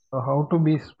How to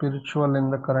be spiritual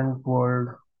in the current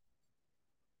world?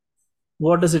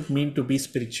 What does it mean to be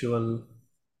spiritual?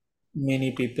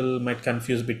 Many people might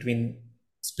confuse between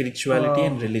spirituality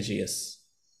and Um, religious.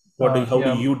 How do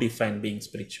yeah, you define being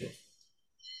spiritual?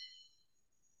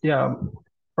 yeah,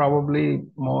 probably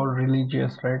more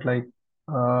religious, right? Like,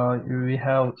 we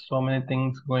have so many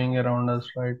things going around us,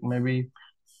 right? Maybe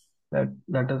that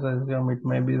let us assume it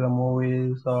may be the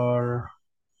movies or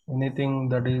anything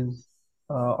that is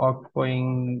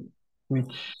occupying,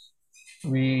 which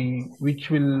which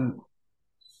will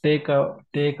take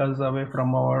us away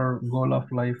from our goal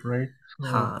of life, right?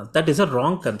 So, That is a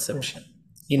wrong yeah. conception.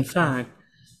 In Okay. fact,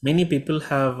 many people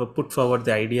have put forward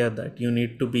the idea that you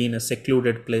need to be in a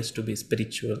secluded place to be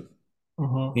spiritual. You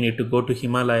Mm-hmm. need to go to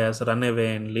Himalayas, run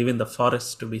away, and live in the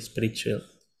forest to be spiritual.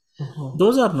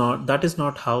 Mm-hmm. That is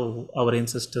not how our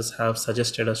ancestors have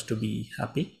suggested us to be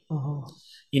happy. Mm-hmm.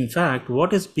 In fact,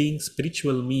 what is being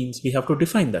spiritual means we have to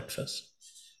define that first.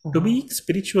 To Mm-hmm. be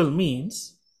spiritual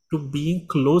means to being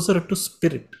closer to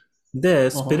spirit. There,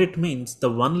 Mm-hmm. spirit means the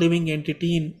one living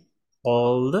entity in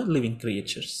all the living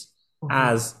creatures, Mm-hmm.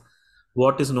 as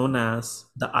what is known as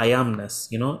the I amness.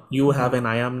 You have Mm-hmm. an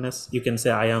I amness. You can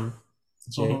say I am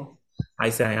Jay. Mm-hmm. I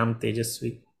say I am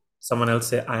Tejasvi. Someone else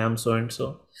say I am so and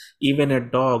so. Even a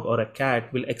dog or a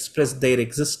cat will express their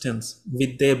existence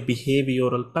with their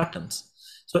behavioral patterns.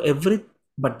 So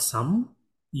but some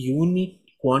unique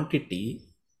quantity,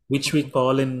 which we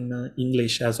call in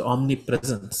English as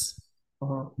omnipresence,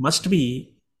 Mm-hmm. must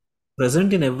be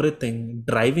present in everything,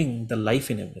 driving the life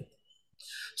in everything.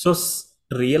 So,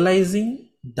 realizing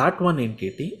that one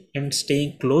entity and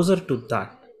staying closer to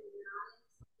that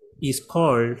is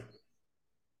called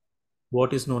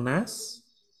what is known as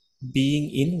being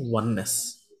in oneness.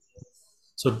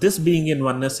 So, this being in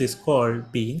oneness is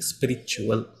called being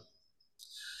spiritual.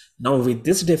 Now, with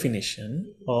this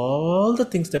definition, all the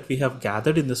things that we have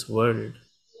gathered in this world,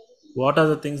 what are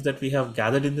the things that we have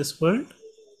gathered in this world?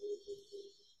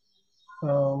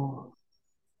 Um,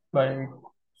 like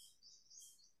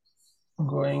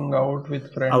going out with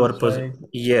Our friends,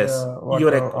 like yes, what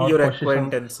our your position.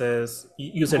 acquaintances.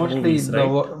 You said Mostly movies,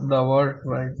 right? the work,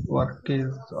 right? Work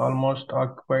is almost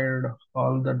occupied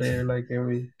all the day. Like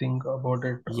we think about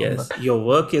it on that Yes, your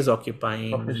work is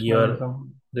occupying, your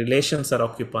professionalism. relations are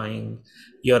occupying,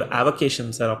 your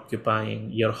avocations are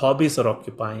occupying, your hobbies are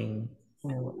occupying,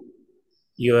 Yeah,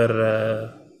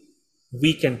 your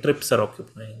weekend trips are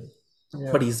occupying.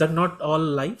 But yeah, is that not all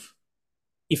life?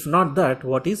 If not that,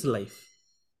 what is life?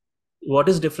 What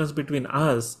is difference between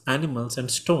us, animals,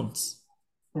 and stones?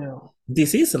 yeah,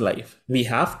 This is life. We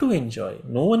have to enjoy.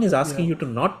 No one is asking yeah. you to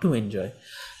not to enjoy.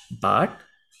 But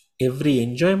every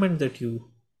enjoyment that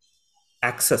you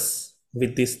access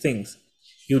with these things,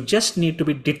 you just need to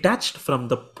be detached from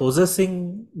the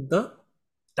possessing the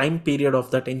time period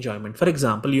of that enjoyment. For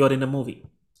example, you are in a movie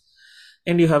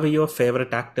and you have your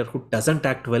favorite actor who doesn't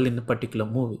act well in a particular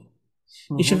movie.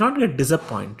 You should Mm-hmm. not get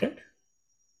disappointed.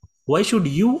 Why should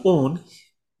you own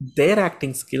their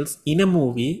acting skills in a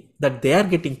movie that they are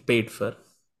getting paid for?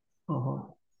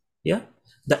 Mm-hmm. Yeah,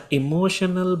 the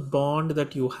emotional bond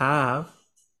that you have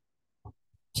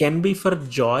can be for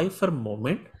joy for a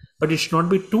moment, but it should not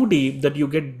be too deep that you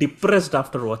get depressed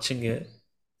after watching a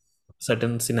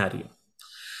certain scenario.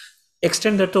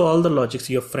 Extend that to all the logics,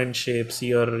 your friendships,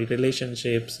 your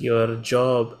relationships, your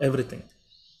job, everything.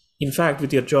 In fact,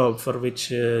 with your job for which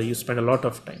you spend a lot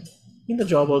of time. In the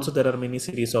job also Mm-hmm. there are many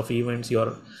series of events.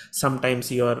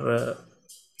 Sometimes you're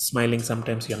smiling,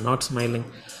 sometimes you're not smiling.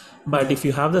 But Yeah. if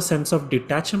you have the sense of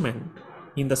detachment,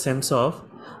 in the sense of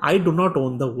I do not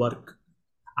own the work,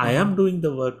 I am Mm-hmm. doing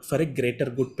the work for a greater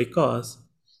good, because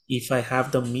if I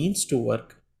have the means to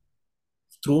work,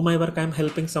 through my work I'm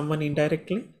helping someone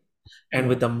indirectly, and Yeah.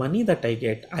 with the money that I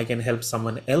get I can help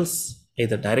someone else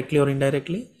either directly or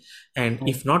indirectly. And Yeah.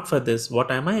 if not for this,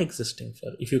 what am I existing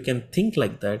for? If you can think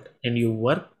like that and you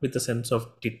work with a sense of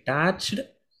detached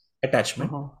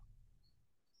attachment, Mm-hmm.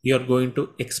 you're going to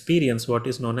experience what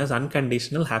is known as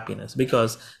unconditional happiness,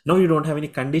 because now you don't have any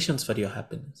conditions for your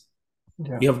happiness.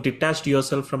 Yeah. You have detached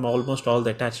yourself from almost all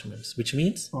the attachments, which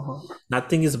means Mm-hmm.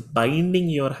 nothing is binding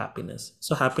your happiness.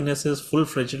 So happiness is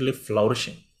full-fledgedly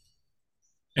flourishing,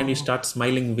 and you Mm-hmm. start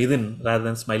smiling within rather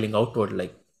than smiling outward.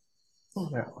 Like,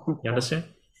 Yeah. you Yeah. understand?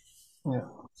 Yeah.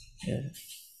 Yeah.